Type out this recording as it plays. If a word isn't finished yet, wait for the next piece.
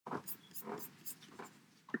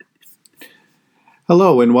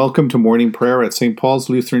Hello and welcome to morning prayer at St. Paul's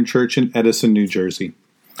Lutheran Church in Edison, New Jersey.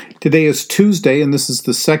 Today is Tuesday and this is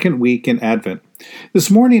the second week in Advent. This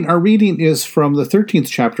morning our reading is from the 13th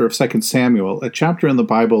chapter of 2 Samuel, a chapter in the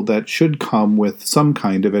Bible that should come with some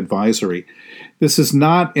kind of advisory. This is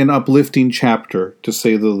not an uplifting chapter, to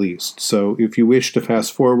say the least, so if you wish to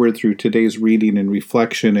fast forward through today's reading and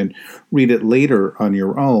reflection and read it later on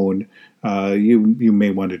your own, you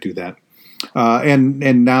may want to do that.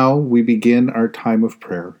 And now we begin our time of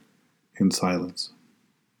prayer in silence.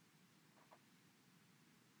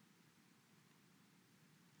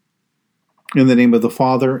 In the name of the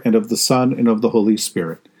Father, and of the Son, and of the Holy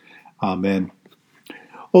Spirit. Amen.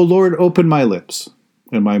 O Lord, open my lips,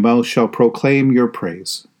 and my mouth shall proclaim your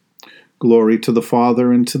praise. Glory to the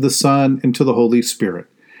Father, and to the Son, and to the Holy Spirit,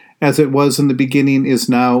 as it was in the beginning, is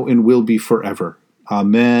now, and will be forever.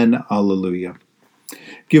 Amen. Alleluia.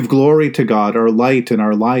 Give glory to God, our light and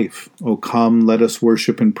our life. O come, let us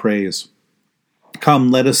worship and praise. Come,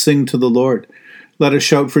 let us sing to the Lord. Let us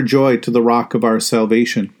shout for joy to the rock of our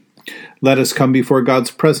salvation. Let us come before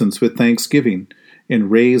God's presence with thanksgiving, and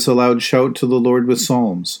raise a loud shout to the Lord with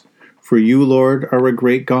psalms. For you, Lord, are a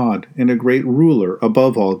great God, and a great ruler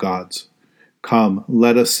above all gods. Come,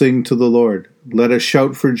 let us sing to the Lord. Let us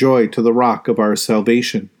shout for joy to the rock of our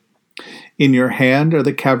salvation. In your hand are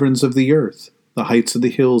the caverns of the earth. The heights of the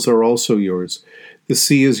hills are also yours. The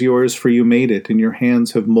sea is yours, for you made it, and your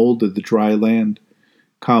hands have molded the dry land.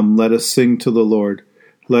 Come, let us sing to the Lord.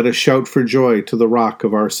 Let us shout for joy to the rock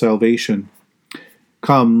of our salvation.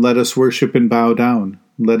 Come, let us worship and bow down.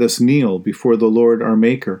 Let us kneel before the Lord our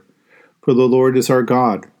Maker. For the Lord is our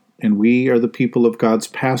God, and we are the people of God's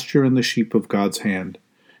pasture and the sheep of God's hand.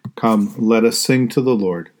 Come, let us sing to the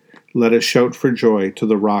Lord. Let us shout for joy to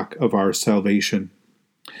the rock of our salvation.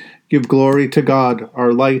 Give glory to God,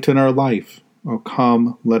 our light and our life. O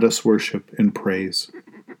come, let us worship and praise.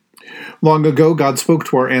 Long ago, God spoke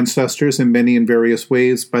to our ancestors in many and various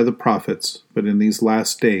ways by the prophets, but in these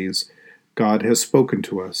last days, God has spoken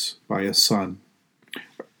to us by a Son.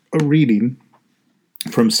 A reading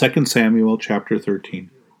from 2 Samuel chapter 13.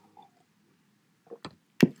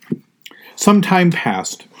 Some time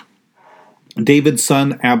passed. David's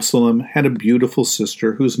son Absalom had a beautiful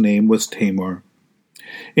sister whose name was Tamar.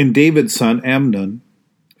 And David's son Amnon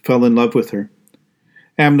fell in love with her.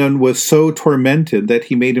 Amnon was so tormented that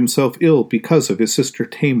he made himself ill because of his sister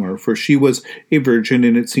Tamar, for she was a virgin,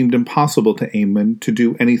 and it seemed impossible to Amnon to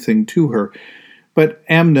do anything to her. But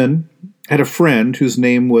Amnon had a friend whose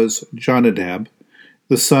name was Jonadab,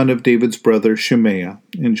 the son of David's brother Shimea.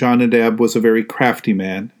 And Jonadab was a very crafty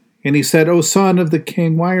man. And he said, O son of the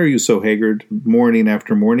king, why are you so haggard morning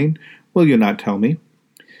after morning? Will you not tell me?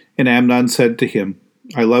 And Amnon said to him,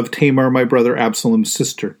 I love Tamar, my brother Absalom's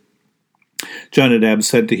sister. Jonadab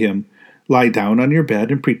said to him, Lie down on your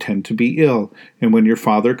bed and pretend to be ill, and when your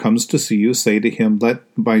father comes to see you, say to him, Let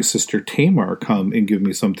my sister Tamar come and give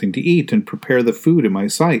me something to eat, and prepare the food in my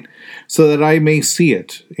sight, so that I may see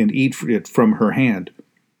it and eat it from her hand.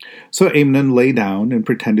 So Amnon lay down and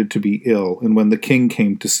pretended to be ill, and when the king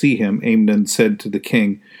came to see him, Amnon said to the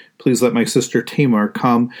king, Please let my sister Tamar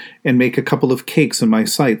come and make a couple of cakes in my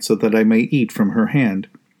sight, so that I may eat from her hand.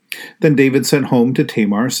 Then David sent home to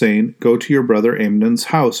Tamar, saying, Go to your brother Amnon's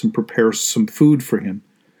house and prepare some food for him.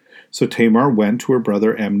 So Tamar went to her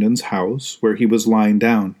brother Amnon's house, where he was lying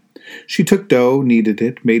down. She took dough, kneaded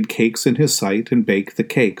it, made cakes in his sight, and baked the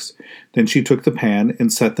cakes. Then she took the pan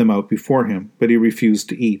and set them out before him, but he refused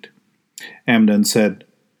to eat. Amnon said,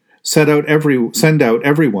 Send out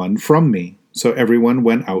everyone from me. So everyone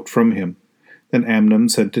went out from him. Then Amnon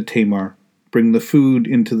said to Tamar, Bring the food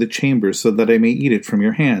into the chamber so that I may eat it from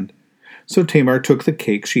your hand. So Tamar took the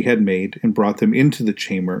cakes she had made and brought them into the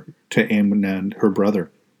chamber to Amnon her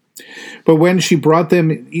brother. But when she brought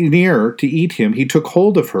them near to eat him, he took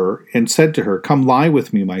hold of her and said to her, Come lie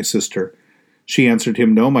with me, my sister. She answered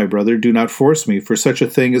him, No, my brother, do not force me, for such a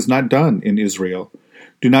thing is not done in Israel.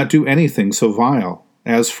 Do not do anything so vile.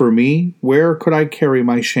 As for me, where could I carry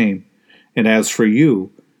my shame? And as for you,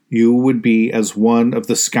 you would be as one of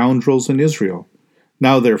the scoundrels in Israel.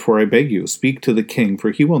 Now therefore I beg you, speak to the king,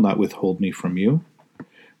 for he will not withhold me from you.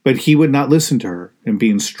 But he would not listen to her, and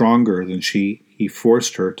being stronger than she, he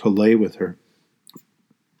forced her to lay with her.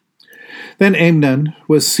 Then Amnon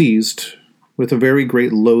was seized with a very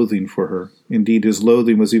great loathing for her. Indeed, his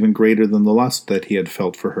loathing was even greater than the lust that he had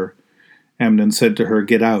felt for her. Amnon said to her,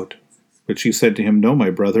 Get out. But she said to him, No, my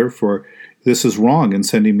brother, for this is wrong in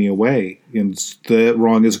sending me away, and the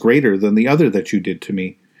wrong is greater than the other that you did to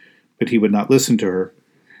me. But he would not listen to her.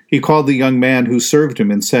 He called the young man who served him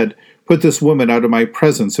and said, Put this woman out of my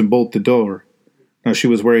presence and bolt the door. Now she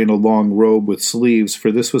was wearing a long robe with sleeves,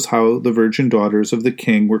 for this was how the virgin daughters of the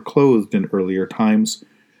king were clothed in earlier times.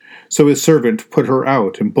 So his servant put her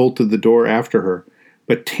out and bolted the door after her.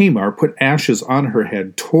 But Tamar put ashes on her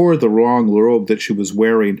head, tore the long robe that she was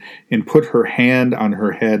wearing, and put her hand on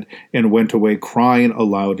her head, and went away crying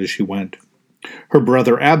aloud as she went. Her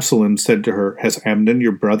brother Absalom said to her, Has Amnon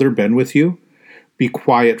your brother been with you? Be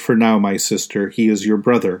quiet for now, my sister. He is your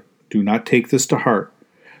brother. Do not take this to heart.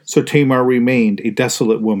 So Tamar remained a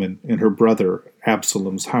desolate woman in her brother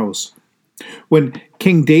Absalom's house. When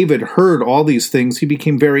King David heard all these things, he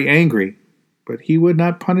became very angry. But he would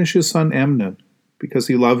not punish his son Amnon, because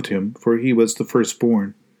he loved him, for he was the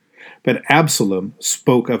firstborn. But Absalom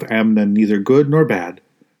spoke of Amnon neither good nor bad,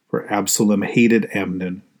 for Absalom hated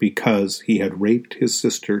Amnon, because he had raped his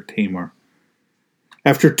sister Tamar.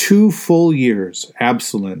 After 2 full years,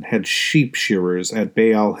 Absalom had sheep shearers at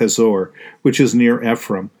Baal Hazor, which is near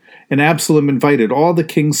Ephraim, and Absalom invited all the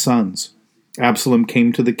king's sons. Absalom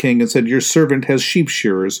came to the king and said, Your servant has sheep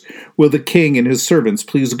shearers. Will the king and his servants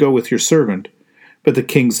please go with your servant? But the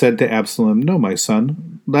king said to Absalom, No, my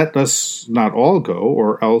son, let us not all go,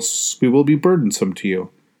 or else we will be burdensome to you.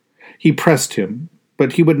 He pressed him,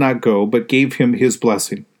 but he would not go, but gave him his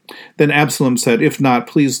blessing. Then Absalom said, If not,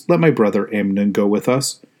 please let my brother Amnon go with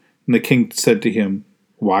us. And the king said to him,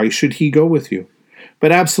 Why should he go with you?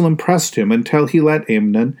 But Absalom pressed him until he let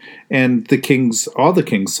Amnon and all the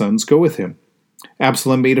king's sons go with him.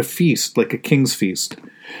 Absalom made a feast like a king's feast.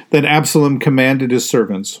 Then Absalom commanded his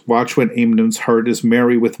servants, Watch when Amnon's heart is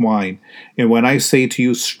merry with wine, and when I say to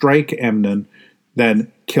you, Strike Amnon,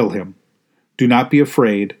 then kill him. Do not be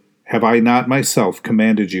afraid. Have I not myself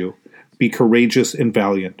commanded you? Be courageous and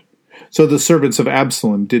valiant. So the servants of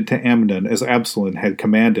Absalom did to Amnon as Absalom had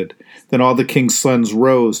commanded. Then all the king's sons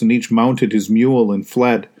rose, and each mounted his mule and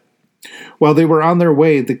fled. While they were on their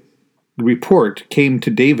way, the report came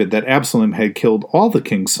to David that Absalom had killed all the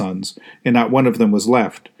king's sons, and not one of them was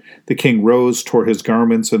left. The king rose, tore his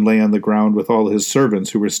garments, and lay on the ground with all his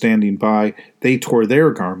servants who were standing by. They tore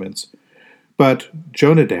their garments. But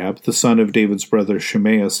Jonadab, the son of David's brother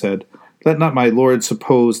Shimea, said, Let not my lord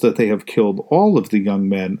suppose that they have killed all of the young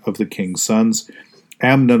men of the king's sons.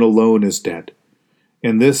 Amnon alone is dead.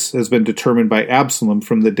 And this has been determined by Absalom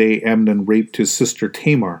from the day Amnon raped his sister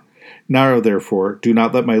Tamar. Now, therefore, do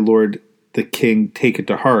not let my lord the king take it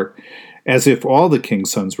to heart, as if all the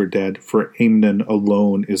king's sons were dead, for Amnon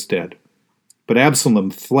alone is dead. But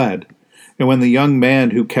Absalom fled, and when the young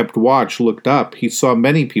man who kept watch looked up, he saw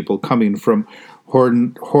many people coming from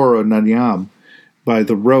Horonaim by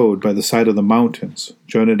the road by the side of the mountains.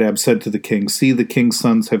 Jonadab said to the king, See, the king's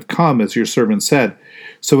sons have come, as your servant said.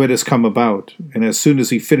 So it has come about. And as soon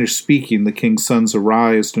as he finished speaking, the king's sons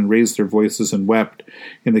arose and raised their voices and wept.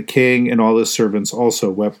 And the king and all his servants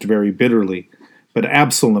also wept very bitterly. But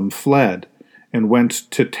Absalom fled and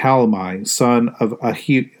went to Talmai, son of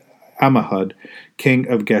Ammihud, king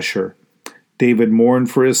of Geshur. David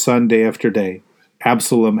mourned for his son day after day.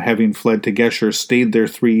 Absalom, having fled to Geshur, stayed there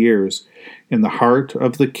 3 years. And the heart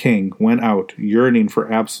of the king went out, yearning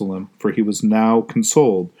for Absalom, for he was now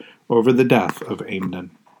consoled over the death of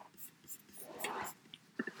Amnon.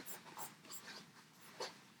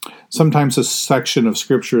 Sometimes a section of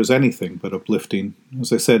Scripture is anything but uplifting.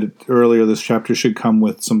 As I said earlier, this chapter should come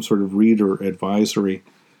with some sort of reader advisory.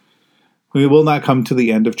 We will not come to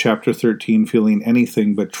the end of chapter 13 feeling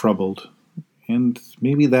anything but troubled. And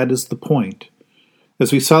maybe that is the point.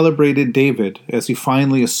 As we celebrated David, as he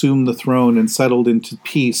finally assumed the throne and settled into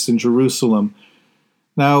peace in Jerusalem,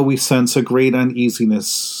 now we sense a great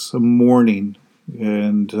uneasiness, a mourning,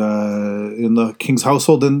 and in the king's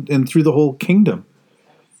household and through the whole kingdom.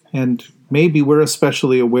 And maybe we're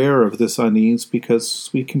especially aware of this unease because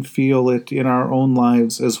we can feel it in our own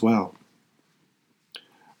lives as well.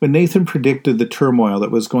 When Nathan predicted the turmoil that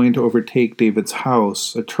was going to overtake David's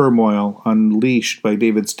house, a turmoil unleashed by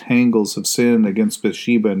David's tangles of sin against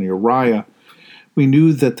Bathsheba and Uriah, we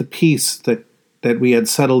knew that the peace that we had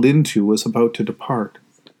settled into was about to depart.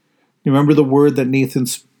 Remember the word that Nathan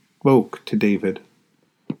spoke to David.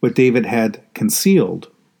 What David had concealed,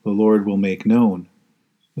 the Lord will make known.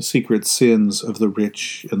 The secret sins of the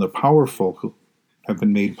rich and the powerful have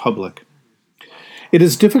been made public. It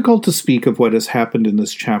is difficult to speak of what has happened in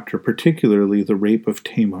this chapter, particularly the rape of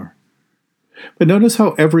Tamar. But notice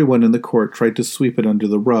how everyone in the court tried to sweep it under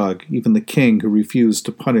the rug, even the king who refused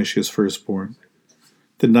to punish his firstborn.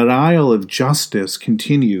 The denial of justice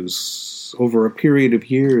continues over a period of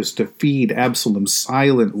years to feed Absalom's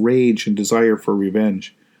silent rage and desire for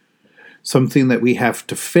revenge. Something that we have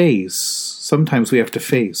to face, sometimes we have to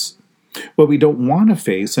face. what we don't want to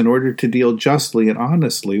face in order to deal justly and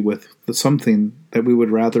honestly with something that we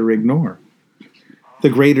would rather ignore. The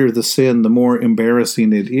greater the sin, the more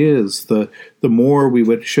embarrassing it is, the more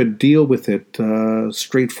we should deal with it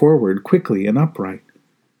straightforward, quickly, and upright.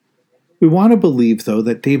 We want to believe, though,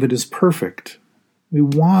 that David is perfect. We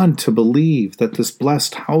want to believe that this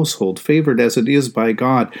blessed household, favored as it is by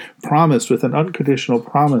God, promised with an unconditional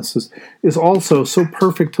promise, is also so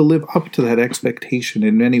perfect to live up to that expectation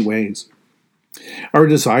in many ways. Our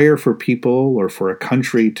desire for people or for a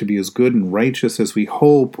country to be as good and righteous as we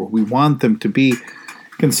hope or we want them to be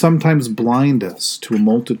can sometimes blind us to a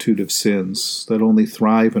multitude of sins that only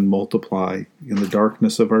thrive and multiply in the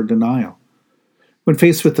darkness of our denial. When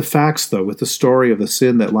faced with the facts, though, with the story of the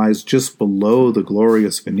sin that lies just below the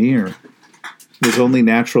glorious veneer, it is only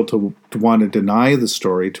natural to want to deny the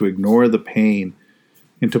story, to ignore the pain,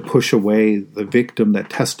 and to push away the victim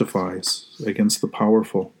that testifies against the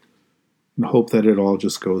powerful, and hope that it all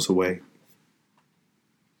just goes away.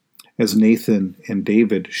 As Nathan and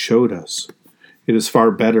David showed us, it is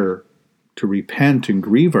far better to repent and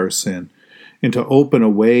grieve our sin and to open a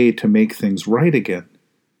way to make things right again.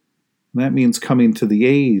 And that means coming to the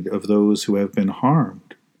aid of those who have been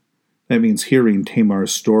harmed. That means hearing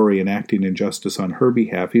Tamar's story and acting in justice on her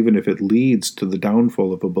behalf, even if it leads to the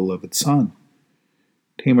downfall of a beloved son.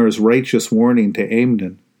 Tamar's righteous warning to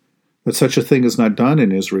Amnon that such a thing is not done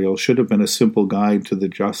in Israel should have been a simple guide to the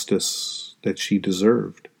justice that she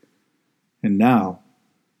deserved. And now,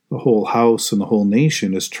 the whole house and the whole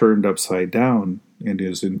nation is turned upside down and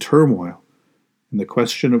is in turmoil, and the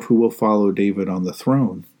question of who will follow David on the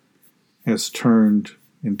throne has turned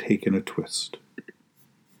and taken a twist.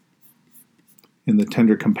 In the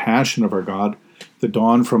tender compassion of our God, the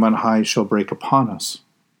dawn from on high shall break upon us.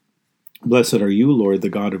 Blessed are you, Lord, the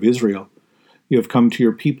God of Israel. You have come to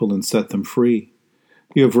your people and set them free.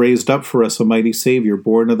 You have raised up for us a mighty Savior,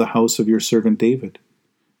 born of the house of your servant David.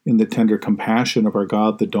 In the tender compassion of our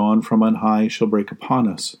God, the dawn from on high shall break upon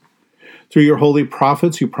us. Through your holy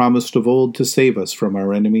prophets, you promised of old to save us from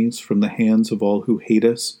our enemies, from the hands of all who hate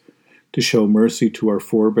us, to show mercy to our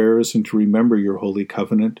forebears, and to remember your holy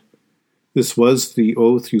covenant. This was the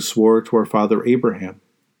oath you swore to our father Abraham,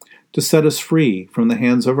 to set us free from the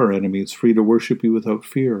hands of our enemies, free to worship you without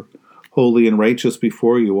fear, holy and righteous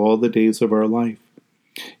before you all the days of our life.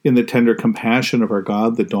 In the tender compassion of our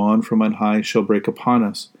God, the dawn from on high shall break upon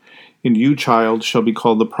us. And you, child, shall be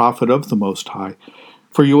called the prophet of the Most High,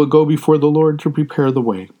 for you will go before the Lord to prepare the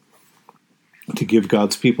way, to give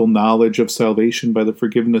God's people knowledge of salvation by the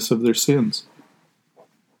forgiveness of their sins.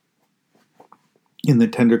 In the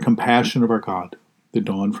tender compassion of our God, the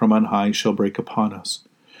dawn from on high shall break upon us,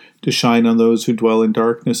 to shine on those who dwell in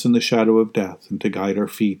darkness and the shadow of death, and to guide our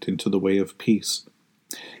feet into the way of peace.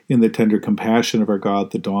 In the tender compassion of our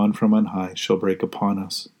God, the dawn from on high shall break upon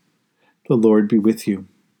us. The Lord be with you.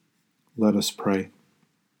 Let us pray.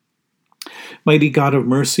 Mighty God of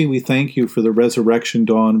mercy, we thank you for the resurrection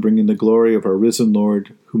dawn, bringing the glory of our risen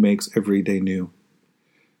Lord, who makes every day new.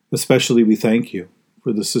 Especially we thank you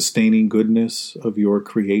for the sustaining goodness of your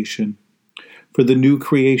creation, for the new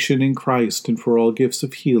creation in Christ, and for all gifts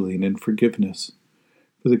of healing and forgiveness,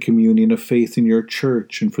 for the communion of faith in your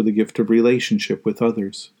church, and for the gift of relationship with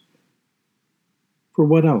others. For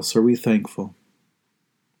what else are we thankful?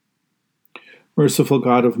 Merciful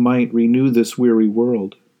God of might, renew this weary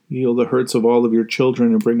world. Heal the hurts of all of your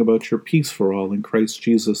children and bring about your peace for all in Christ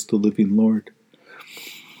Jesus, the living Lord.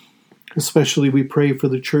 Especially we pray for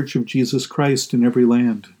the Church of Jesus Christ in every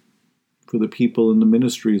land, for the people in the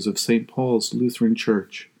ministries of St. Paul's Lutheran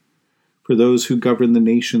Church, for those who govern the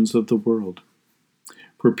nations of the world,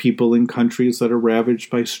 for people in countries that are ravaged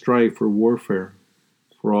by strife or warfare,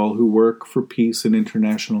 for all who work for peace and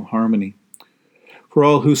international harmony, for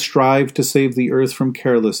all who strive to save the earth from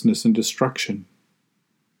carelessness and destruction.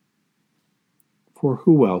 For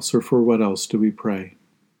who else or for what else do we pray?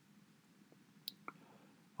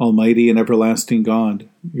 Almighty and everlasting God,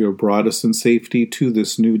 you have brought us in safety to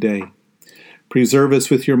this new day. Preserve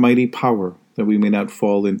us with your mighty power, that we may not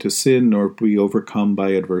fall into sin nor be overcome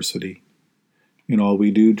by adversity. In all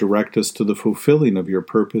we do, direct us to the fulfilling of your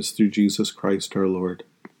purpose through Jesus Christ our Lord.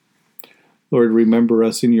 Lord, remember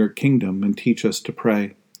us in your kingdom and teach us to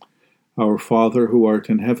pray. Our Father who art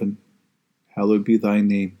in heaven, hallowed be thy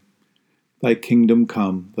name. Thy kingdom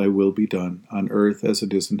come, thy will be done, on earth as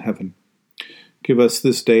it is in heaven. Give us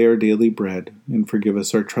this day our daily bread, and forgive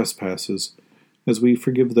us our trespasses, as we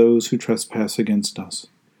forgive those who trespass against us.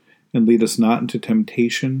 And lead us not into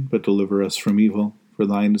temptation, but deliver us from evil. For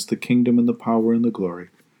thine is the kingdom and the power and the glory,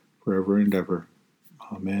 forever and ever.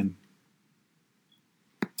 Amen.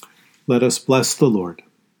 Let us bless the Lord.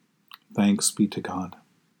 Thanks be to God.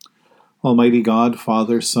 Almighty God,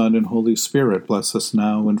 Father, Son, and Holy Spirit, bless us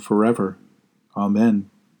now and forever. Amen.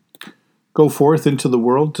 Go forth into the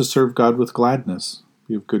world to serve God with gladness.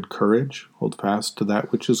 Be of good courage. Hold fast to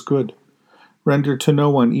that which is good. Render to no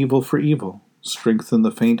one evil for evil. Strengthen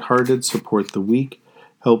the faint-hearted. Support the weak.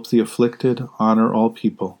 Help the afflicted. Honor all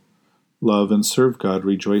people. Love and serve God,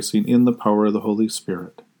 rejoicing in the power of the Holy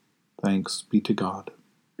Spirit. Thanks be to God.